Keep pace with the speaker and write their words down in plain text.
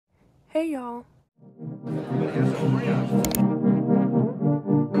Hey y'all.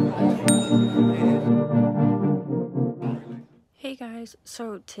 Hey guys,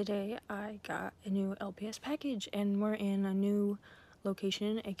 so today I got a new LPS package and we're in a new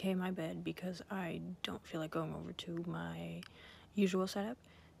location, aka my bed, because I don't feel like going over to my usual setup.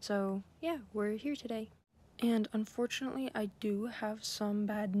 So yeah, we're here today. And unfortunately I do have some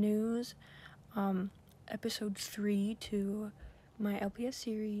bad news. Episode 3 to my LPS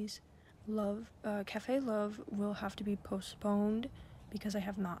series, Cafe Love, will have to be postponed because I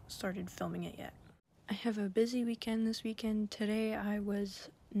have not started filming it yet. I have a busy weekend this weekend. Today I was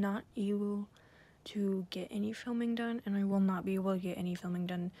not able to get any filming done, and I will not be able to get any filming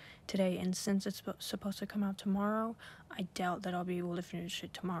done today, and since it's supposed to come out tomorrow, I doubt that I'll be able to finish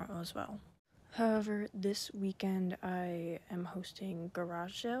it tomorrow as well. However, this weekend I am hosting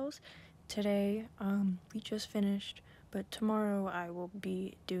garage sales. Today, we just finished, but tomorrow I will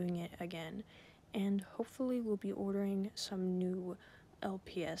be doing it again, and hopefully we'll be ordering some new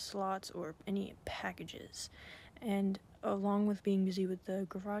LPS lots or any packages. And along with being busy with the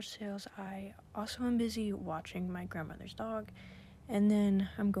garage sales, I also am busy watching my grandmother's dog, and then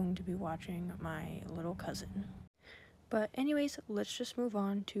I'm going to be watching my little cousin. But anyways, let's just move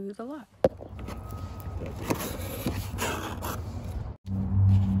on to the lot.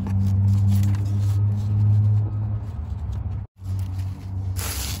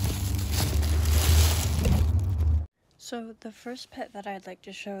 So the first pet that I'd like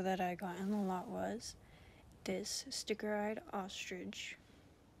to show that I got in the lot was this sticker-eyed ostrich.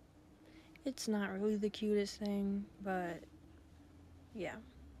 It's not really the cutest thing, but yeah.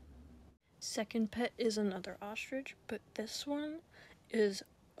 Second pet is another ostrich, but this one is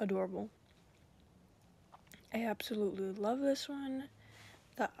adorable. I absolutely love this one.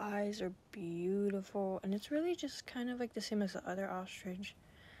 The eyes are beautiful, and it's really just kind of like the same as the other ostrich,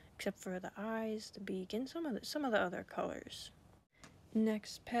 except for the eyes, the beak, and some of the other colors.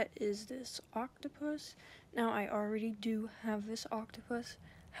 Next pet is this octopus. Now I already do have this octopus,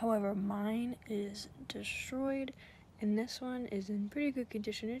 however mine is destroyed, and this one is in pretty good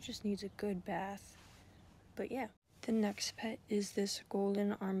condition. It just needs a good bath. But yeah. The next pet is this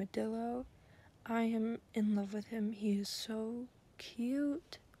golden armadillo. I am in love with him. He is so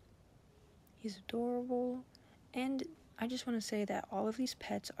cute. He's adorable, and I just want to say that all of these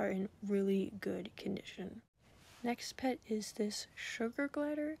pets are in really good condition. Next pet is this sugar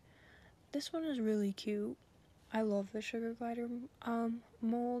glider. This one is really cute. I love the sugar glider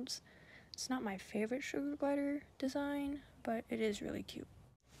molds. It's not my favorite sugar glider design, but it is really cute.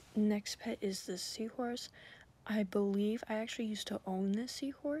 Next pet is this seahorse. I believe I actually used to own this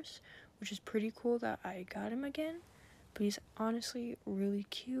seahorse, which is pretty cool that I got him again, but he's honestly really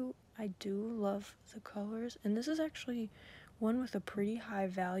cute. I do love the colors, and this is actually one with a pretty high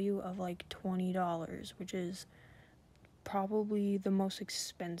value of like $20, which is probably the most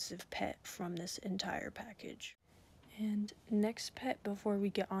expensive pet from this entire package. And next pet, before we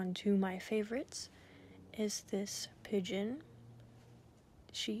get on to my favorites, is this pigeon.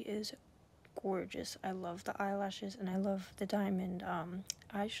 She is gorgeous. I love the eyelashes, and I love the diamond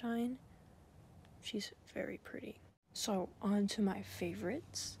eye shine. She's very pretty. So on to my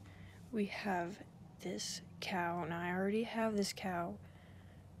favorites. We have this cow. Now I already have this cow,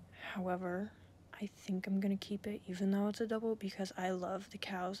 however I think I'm gonna keep it even though it's a double, because I love the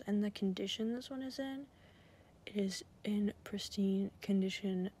cows and the condition this one is in. It is in pristine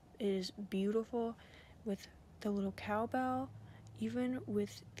condition. It is beautiful with the little cowbell, even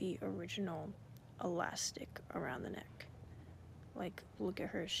with the original elastic around the neck. Like, look at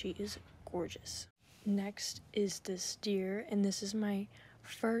her, she is gorgeous. Next is this deer, and this is my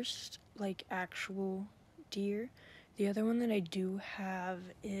first like actual deer. The other one that I do have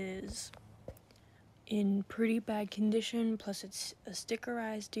is in pretty bad condition, plus it's a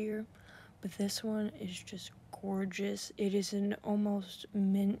stickerized deer, but this one is just gorgeous. It is in almost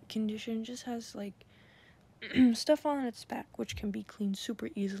mint condition, just has like stuff on its back which can be cleaned super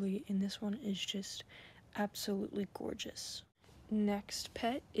easily, and this one is just absolutely gorgeous. Next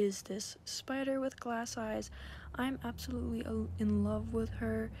pet is this spider with glass eyes. I'm absolutely in love with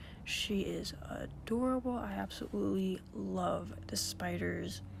her. She is adorable. I absolutely love the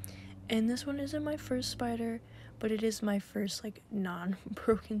spiders. And this one isn't my first spider, but it is my first like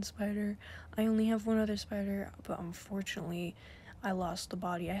non-broken spider. I only have one other spider, but unfortunately I lost the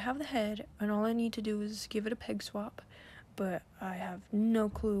body. I have the head, and all I need to do is give it a peg swap, but I have no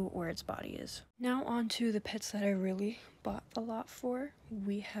clue where its body is. Now on to the pets that I really bought a lot for.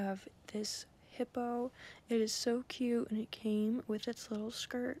 We have this hippo. It is so cute, and it came with its little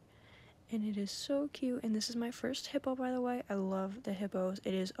skirt, and it is so cute. And this is my first hippo, by the way. I love the hippos.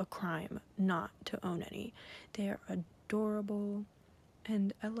 It is a crime not to own any. They are adorable,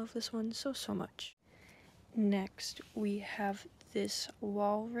 and I love this one so much. Next, we have this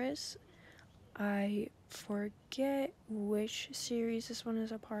walrus. I forget which series this one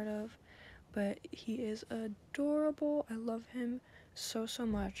is a part of, but he is adorable. I love him so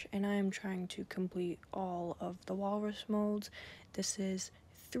much, and I am trying to complete all of the walrus molds. This is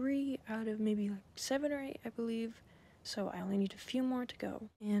 3 out of maybe like 7 or 8, I believe, so I only need a few more to go.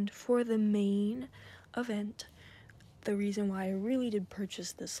 And for the main event, the reason why I really did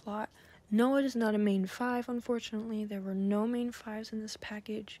purchase this lot, no, it is not a main 5, unfortunately. There were no main 5s in this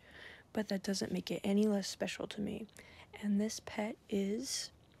package, but that doesn't make it any less special to me. And this pet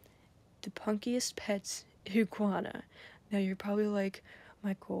is the Punkiest Pets iguana. Now you're probably like,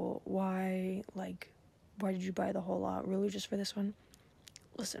 Michael, why did you buy the whole lot? Really, just for this one?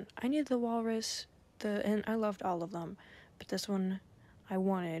 Listen, I needed the walrus, and I loved all of them, but this one I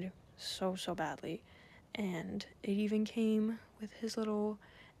wanted so badly. And it even came with his little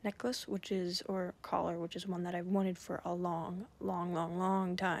necklace, or collar, which is one that I've wanted for a long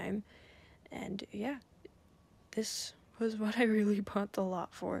time. And yeah, this was what I really bought the lot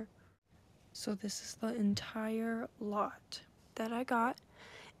for. So this is the entire lot that I got.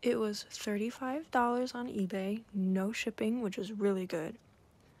 It was $35 on eBay, no shipping, which is really good.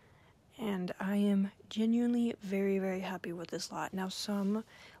 And I am genuinely very happy with this lot. Now, some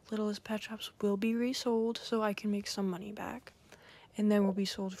Littlest Pet Shops will be resold so I can make some money back, and then will be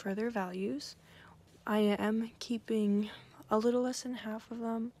sold for their values. I am keeping a little less than half of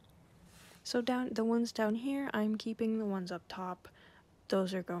them. So the ones down here, I'm keeping. The ones up top,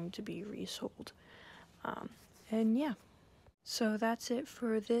 those are going to be resold. And yeah. So that's it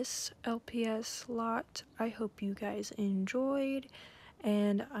for this LPS lot. I hope you guys enjoyed,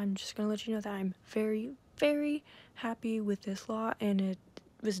 and I'm just gonna let you know that I'm very happy with this lot, and it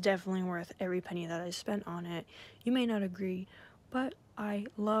was definitely worth every penny that I spent on it. You may not agree, but I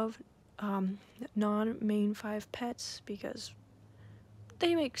love non-main 5 pets because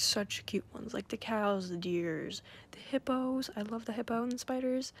they make such cute ones, like the cows, the deers, the hippos. I love the hippo and the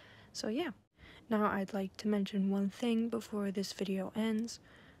spiders. So yeah. Now I'd like to mention one thing before this video ends.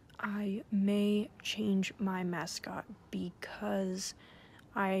 I may change my mascot because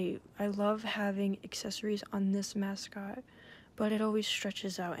I love having accessories on this mascot, but it always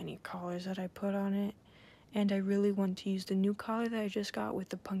stretches out any collars that I put on it, and I really want to use the new collar that I just got with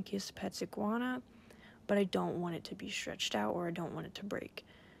the Punkiest Pets iguana, but I don't want it to be stretched out, or I don't want it to break.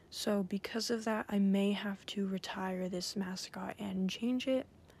 So because of that, I may have to retire this mascot and change it.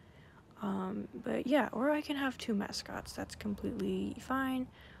 But yeah, or I can have 2 mascots, that's completely fine,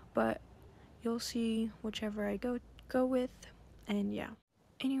 but you'll see whichever I go with, and yeah.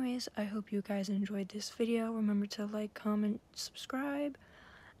 Anyways, I hope you guys enjoyed this video. Remember to like, comment, subscribe,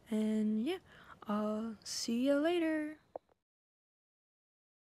 and yeah, I'll see you later.